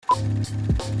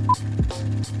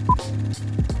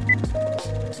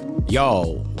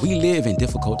Y'all, we live in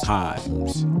difficult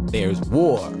times. There's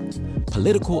war,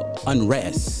 political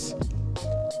unrest,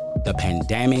 the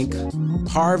pandemic,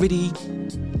 poverty,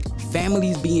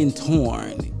 families being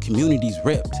torn, communities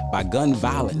ripped by gun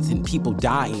violence and people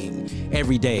dying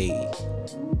every day,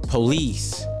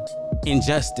 police,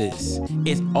 injustice.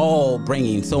 It's all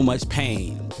bringing so much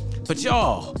pain. But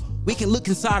y'all, we can look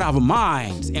inside our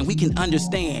minds and we can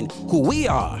understand who we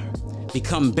are,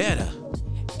 become better,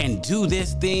 and do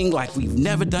this thing like we've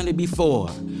never done it before.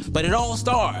 But it all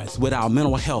starts with our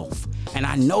mental health, and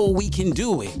I know we can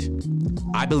do it.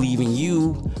 I believe in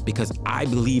you because I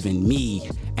believe in me,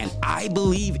 and I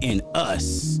believe in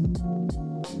us.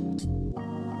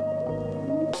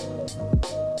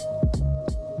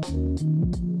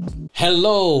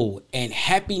 Hello and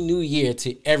Happy New Year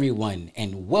to everyone,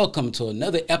 and welcome to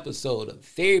another episode of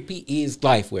Therapy is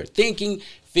Life, where thinking,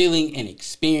 feeling, and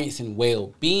experiencing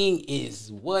well-being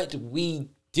is what we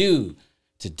do.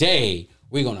 Today,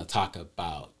 we're going to talk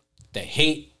about the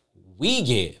hate we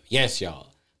give. Yes,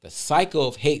 y'all, the cycle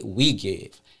of hate we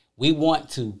give. We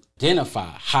want to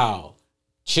identify how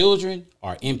children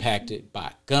are impacted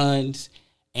by guns,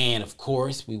 and of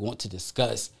course, we want to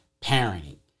discuss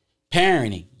parenting.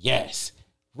 Parenting, yes,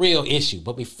 real issue.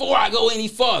 But before I go any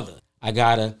further, I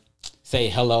gotta say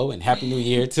hello and Happy New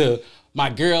Year to my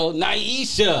girl,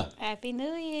 Niesha. Happy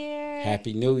New Year.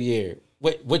 Happy New Year.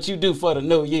 What you do for the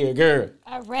New Year, girl?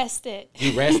 I rested.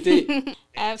 You rested?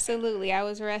 Absolutely. I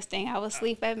was resting. I was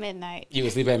asleep at midnight. You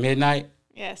was asleep at midnight?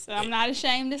 Yes, I'm not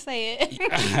ashamed to say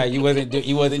it. You wasn't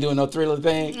doing no thriller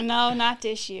thing? No, not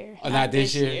this year. Oh, not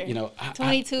this year. You know,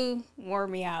 22 wore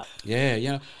me out. Yeah,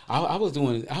 you know, I was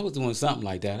doing something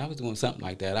like that. I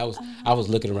was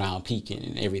looking around, peeking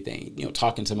and everything. You know,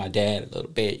 talking to my dad a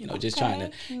little bit. You know, just trying to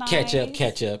catch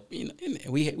up. You know, and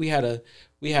we had a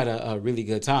really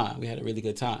good time.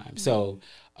 Mm-hmm. So,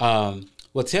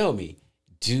 well, tell me,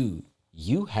 do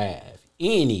you have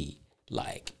any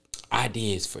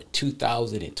ideas for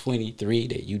 2023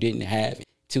 that you didn't have in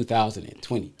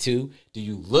 2022? Do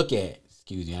you look at,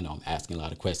 excuse me, I know I'm asking a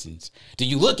lot of questions. Do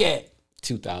you look at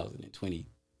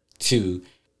 2022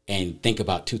 and think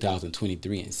about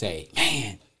 2023 and say,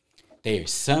 man,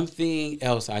 there's something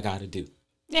else I got to do?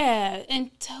 Yeah,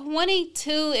 in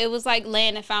 22, it was like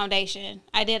laying the foundation.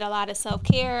 I did a lot of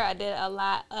self-care. I did a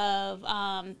lot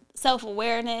of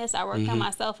self-awareness. I worked on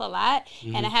myself a lot.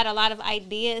 And I had a lot of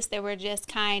ideas that were just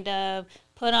kind of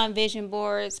put on vision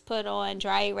boards, put on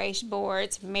dry erase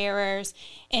boards, mirrors.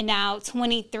 And now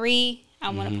 23, I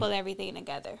want to pull everything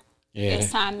together. Yeah.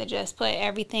 It's time to just put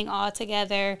everything all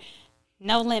together.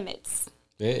 No limits.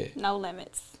 Yeah. No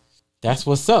limits. That's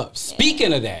what's up.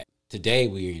 Speaking of that, today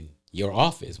we're in your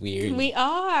office. We're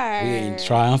in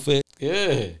Triumphant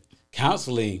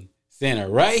Counseling Center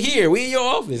right here. We in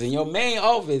your office, in your main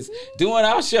office, doing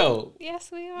our show. Yes,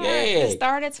 we are. Yeah. It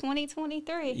started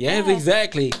 2023. Yes,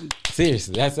 exactly.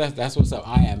 Seriously, that's what's up.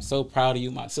 I am so proud of you,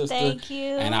 my sister. Thank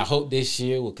you. And I hope this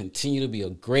year will continue to be a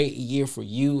great year for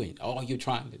you and all you're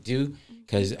trying to do.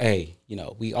 Because, hey, you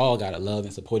know, we all got to love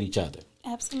and support each other.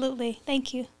 Absolutely.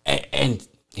 Thank you. And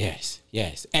yes.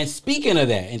 And speaking of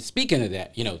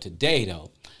that, you know, today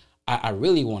though, I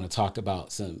really want to talk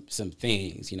about some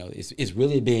things. You know, it's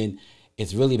really been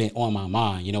on my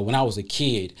mind. You know, when I was a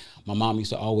kid, my mom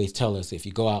used to always tell us, if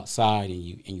you go outside and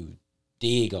you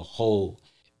dig a hole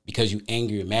because you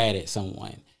angry or mad at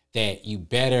someone, that you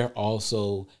better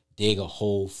also dig a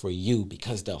hole for you,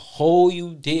 because the hole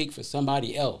you dig for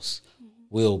somebody else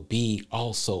will be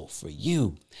also for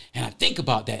you. And I think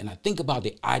about that, and I think about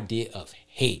the idea of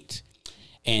hate.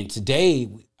 And today,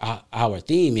 our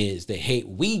theme is the hate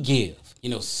we give.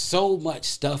 You know, so much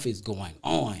stuff is going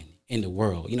on in the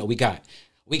world. You know, we got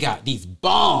these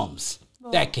bombs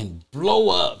that can blow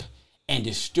up and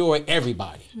destroy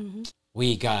everybody. Mm-hmm.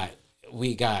 We got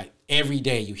every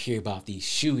day you hear about these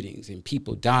shootings and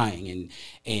people dying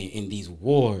and these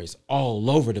wars all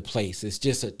over the place. It's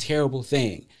just a terrible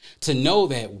thing to know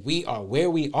that we are where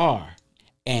we are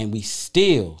and we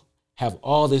still have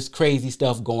all this crazy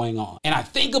stuff going on. And I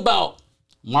think about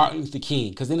Martin Luther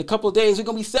King, because in a couple of days we're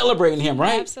going to be celebrating him,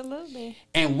 right? Absolutely.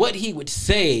 And what he would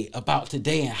say about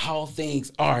today and how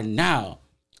things are now.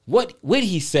 What would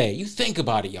he say? You think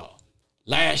about it, y'all.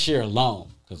 Last year alone,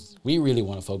 because we really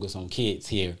want to focus on kids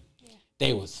here,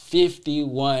 there was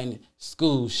 51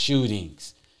 school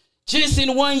shootings. Just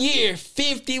in 1 year,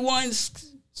 51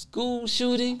 school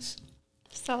shootings.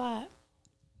 It's a lot.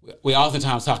 We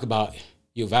oftentimes talk about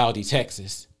Uvalde,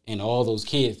 Texas, and all those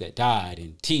kids that died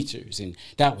and teachers, and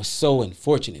that was so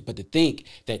unfortunate. But to think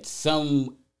that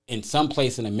in some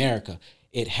place in America,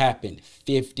 it happened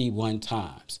 51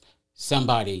 times.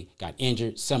 Somebody got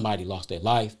injured. Somebody lost their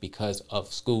life because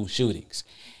of school shootings.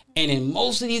 And in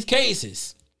most of these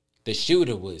cases, the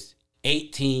shooter was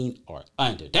 18 or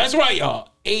under. That's right, y'all.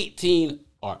 18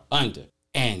 or under.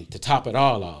 And to top it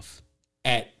all off,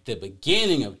 at the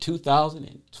beginning of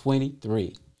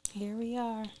 2023, here we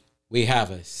are. We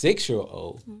have a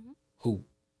 6-year-old who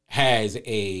has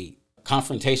a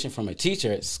confrontation from a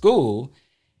teacher at school,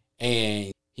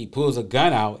 and he pulls a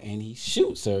gun out and he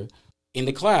shoots her in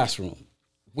the classroom.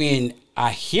 When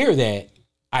I hear that,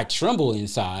 I tremble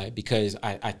inside because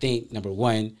I think, number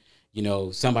one,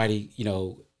 somebody,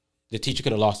 the teacher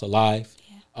could have lost a life.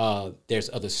 Yeah. There's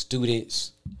other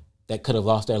students that could have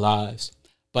lost their lives.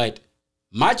 But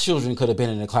my children could have been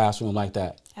in a classroom like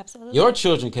that. Absolutely. Your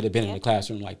children could have been in a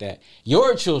classroom like that.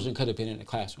 Your children could have been in a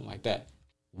classroom like that.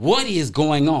 What is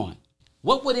going on?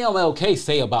 What would MLK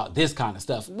say about this kind of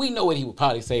stuff? We know what he would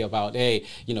probably say about,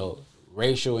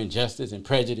 racial injustice and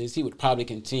prejudice. He would probably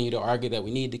continue to argue that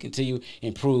we need to continue to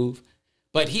improve.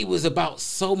 But he was about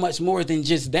so much more than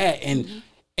just that. And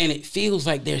it feels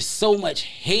like there's so much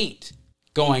hate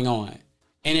going on.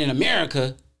 And in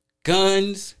America,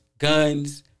 guns,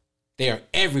 they are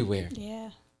everywhere. Yeah,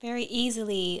 very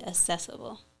easily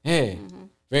accessible. Yeah,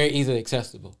 very easily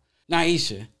accessible.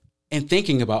 Niesha, and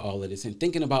thinking about all of this and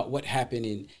thinking about what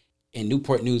happened in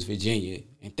Newport News, Virginia,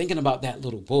 and thinking about that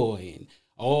little boy and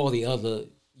all the other,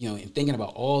 and thinking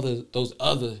about all those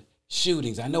other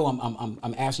shootings. I know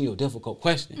I'm asking you a difficult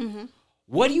question.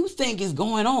 What do you think is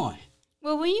going on?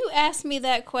 Well, when you ask me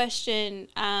that question,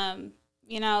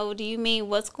 do you mean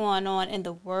what's going on in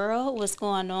the world? What's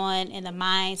going on in the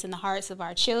minds and the hearts of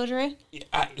our children?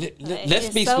 Let's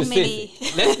be specific.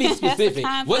 Let's be specific.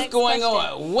 What's going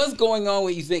on? What's going on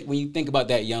when you think about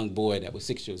that young boy that was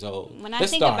 6 years old? When I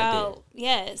think about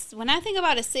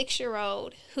a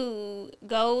 6-year-old who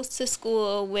goes to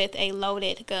school with a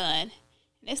loaded gun,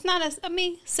 it's not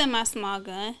semi-small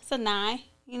gun. It's a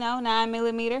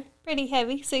 9mm, pretty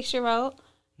heavy, 6-year-old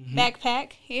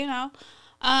backpack,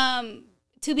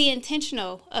 to be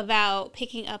intentional about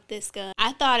picking up this gun.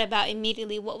 I thought about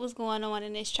immediately what was going on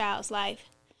in this child's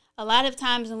life. A lot of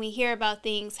times when we hear about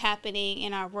things happening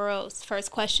in our worlds,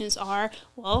 first questions are,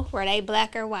 well, were they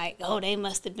black or white? Oh, they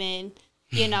must have been,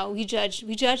 we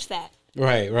judge that.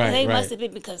 Right. They must have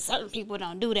been, because certain people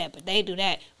don't do that, but they do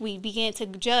that. We began to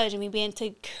judge and we began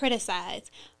to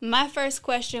criticize. My first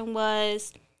question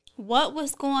was, what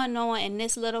was going on in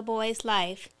this little boy's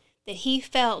life that he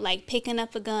felt like picking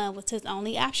up a gun was his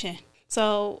only option?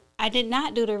 So I did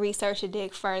not do the research to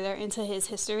dig further into his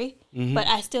history, but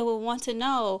I still would want to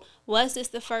know, was this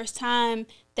the first time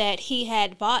that he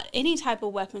had bought any type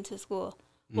of weapon to school?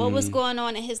 What was going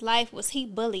on in his life? Was he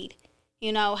bullied?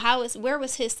 Where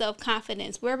was his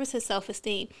self-confidence? Where was his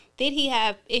self-esteem? Did he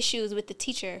have issues with the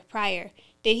teacher prior?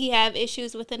 Did he have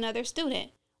issues with another student?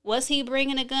 Was he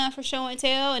bringing a gun for show and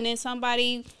tell, and then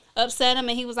somebody upset him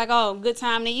and he was like, oh, good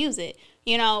time to use it?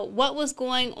 What was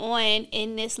going on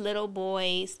in this little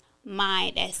boy's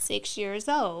mind at 6 years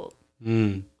old?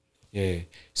 Yeah.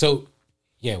 So,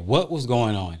 what was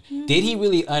going on? Did he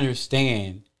really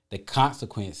understand the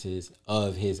consequences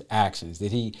of his actions?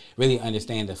 Did he really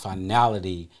understand the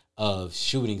finality of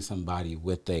shooting somebody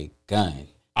with a gun?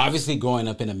 Obviously, growing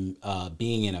up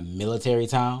being in a military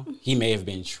town, he may have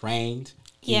been trained.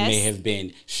 He may have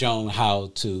been shown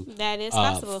how to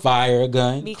fire a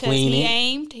gun, because clean he it.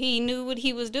 aimed. He knew what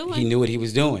he was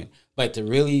doing. But to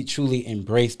really, truly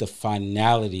embrace the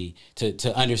finality,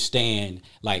 to understand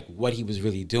like what he was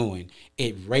really doing,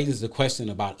 it raises the question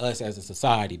about us as a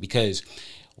society, because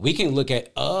we can look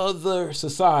at other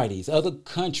societies, other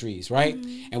countries, right?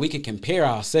 And we can compare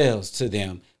ourselves to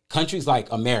them, countries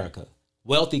like America,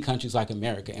 wealthy countries like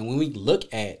America. And when we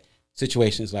look at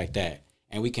situations like that,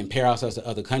 and we compare ourselves to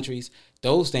other countries,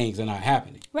 those things are not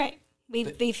happening. Right.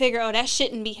 We figure, that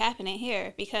shouldn't be happening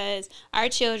here, because our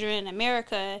children in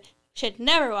America should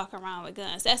never walk around with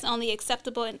guns. That's only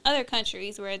acceptable in other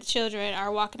countries where the children are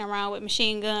walking around with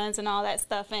machine guns and all that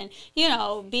stuff and,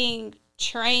 being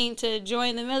trained to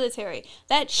join the military.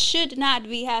 That should not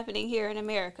be happening here in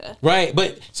America. Right.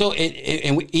 But so,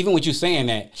 even with you saying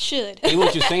that, even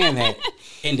with you saying that,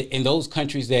 in those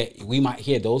countries that we might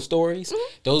hear those stories,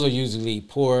 those are usually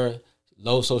poor,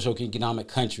 low socioeconomic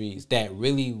countries that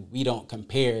really we don't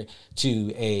compare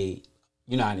to a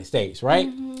United States,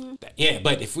 right? Yeah.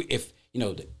 But if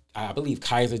I believe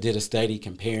Kaiser did a study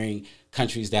comparing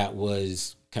countries that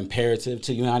was comparative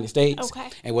to the United States. Okay.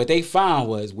 And what they found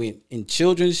was in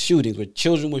children's shootings, where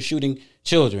children were shooting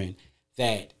children,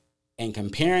 that in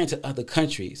comparing to other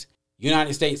countries,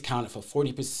 United States counted for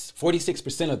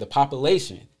 46% of the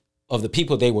population of the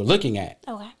people they were looking at.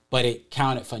 Okay. But it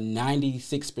counted for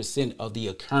 96% of the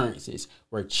occurrences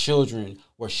where children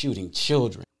were shooting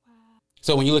children.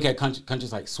 So when you look at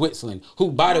countries like Switzerland,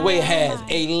 who, by the way, has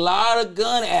a lot of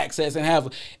gun access and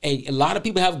have a lot of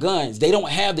people have guns, they don't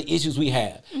have the issues we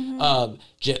have.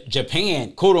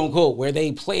 Japan, quote unquote, where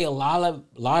they play a lot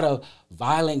of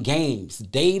violent games,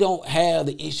 they don't have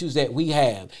the issues that we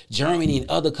have. Germany and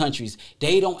other countries,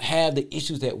 they don't have the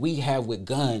issues that we have with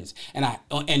guns.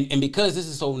 And because this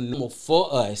is so normal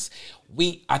for us,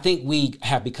 I think we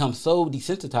have become so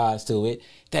desensitized to it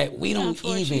that we don't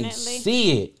even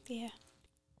see it. Yeah.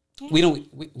 We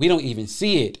don't even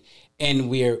see it, and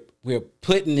we're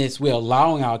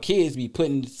allowing our kids to be put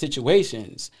in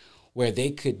situations where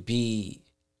they could be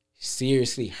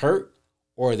seriously hurt,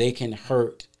 or they can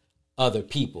hurt other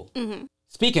people.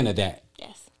 Speaking of that,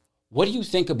 yes, what do you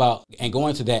think about and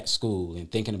going to that school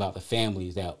and thinking about the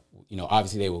families that,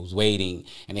 obviously they was waiting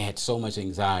and they had so much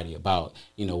anxiety about,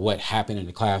 what happened in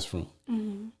the classroom.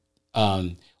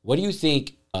 What do you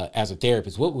think, as a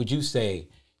therapist, what would you say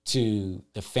to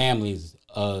the families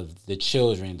of the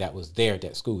children that was there at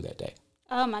that school that day?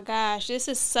 Oh my gosh, this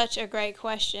is such a great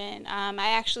question. I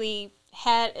actually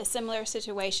had a similar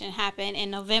situation happen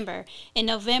in November. In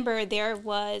November, there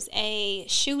was a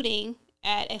shooting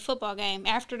at a football game.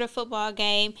 After the football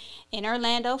game in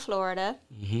Orlando, Florida,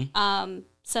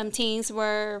 some teens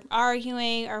were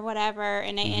arguing or whatever,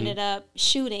 and they ended up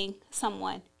shooting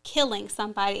someone, killing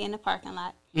somebody in the parking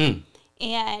lot.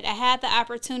 And I had the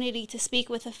opportunity to speak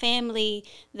with a family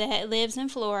that lives in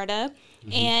Florida,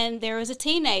 and there was a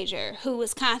teenager who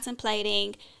was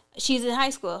contemplating. She's in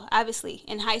high school, obviously.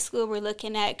 In high school, we're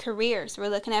looking at careers. We're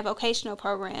looking at vocational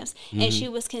programs. And she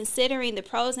was considering the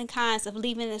pros and cons of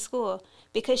leaving the school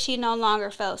because she no longer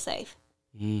felt safe.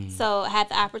 So I had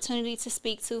the opportunity to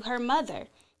speak to her mother,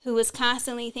 who was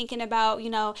constantly thinking about,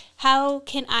 how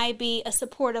can I be a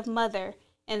supportive mother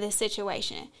in this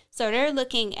situation? So they're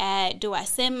looking at, do I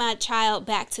send my child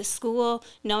back to school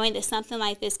knowing that something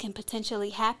like this can potentially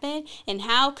happen? And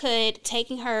how could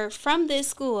taking her from this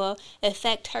school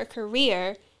affect her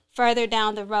career further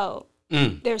down the road?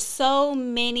 There's so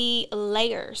many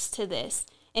layers to this.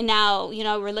 And now,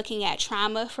 we're looking at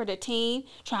trauma for the teen,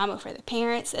 trauma for the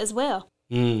parents as well.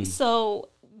 So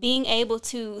being able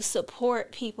to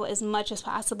support people as much as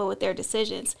possible with their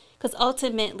decisions. Because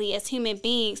ultimately, as human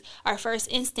beings, our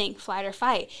first instinct, flight or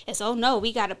fight, is, oh no,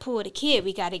 we got to pull the kid.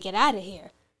 We got to get out of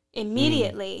here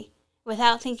immediately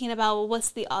without thinking about, well, what's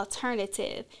the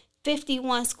alternative?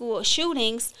 51 school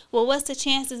shootings. Well, what's the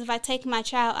chances if I take my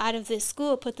child out of this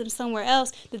school, put them somewhere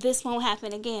else, that this won't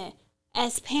happen again?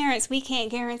 As parents, we can't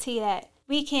guarantee that.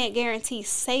 We can't guarantee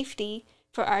safety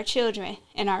for our children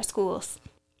in our schools.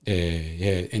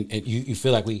 Yeah, and you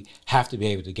feel like we have to be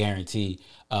able to guarantee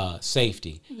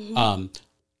safety. One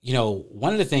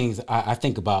of the things I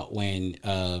think about when,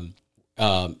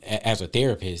 as a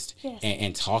therapist,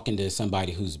 and talking to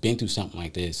somebody who's been through something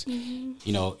like this,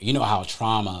 you know how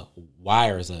trauma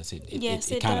wires us.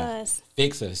 It kind of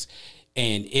fixes us,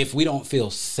 and if we don't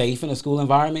feel safe in a school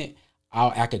environment,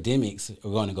 our academics are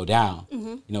going to go down,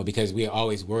 because we are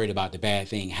always worried about the bad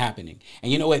thing happening.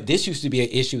 And you know what? This used to be an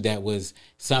issue that was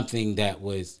something that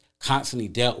was constantly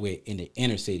dealt with in the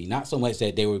inner city. Not so much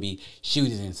that there would be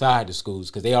shootings inside the schools,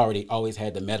 because they always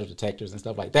had the metal detectors and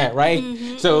stuff like that, right?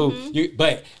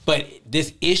 But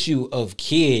this issue of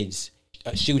kids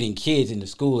shooting kids in the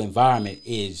school environment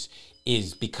is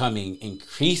becoming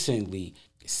increasingly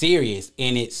serious,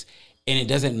 and it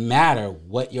doesn't matter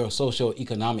what your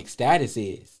socioeconomic status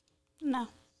is. No,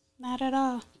 not at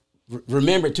all.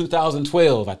 Remember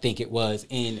 2012, I think it was,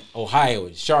 in Ohio,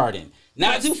 Chardon.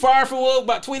 Not too far from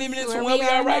about 20 minutes from where we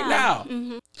are right now.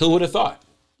 Who would have thought?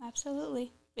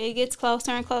 Absolutely. It gets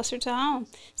closer and closer to home.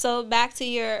 So back to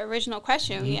your original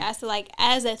question, you asked,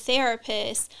 as a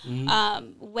therapist,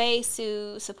 ways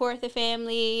to support the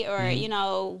family, or,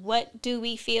 what do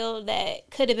we feel that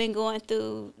could have been going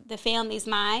through the family's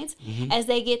minds as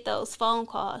they get those phone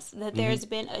calls that there's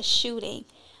been a shooting?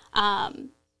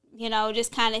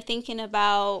 Just kind of thinking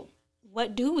about,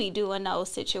 what do we do in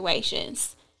those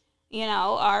situations?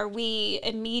 Are we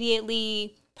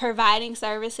immediately providing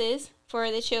services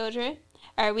for the children?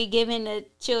 Are we giving the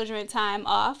children time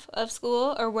off of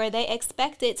school, or were they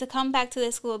expected to come back to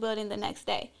the school building the next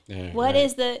day? What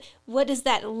does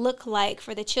that look like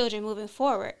for the children moving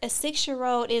forward? A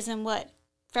 6-year-old is in what?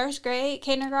 First grade,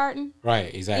 kindergarten?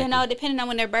 Right, exactly. Depending on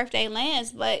when their birthday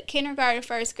lands, but kindergarten,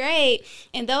 first grade,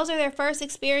 and those are their first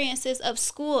experiences of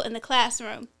school in the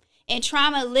classroom. And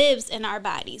trauma lives in our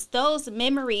bodies. Those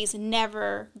memories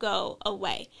never go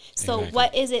away. So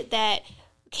what is it that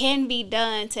can be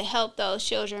done to help those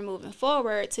children moving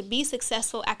forward to be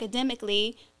successful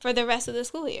academically for the rest of the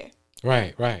school year.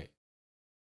 Right, right.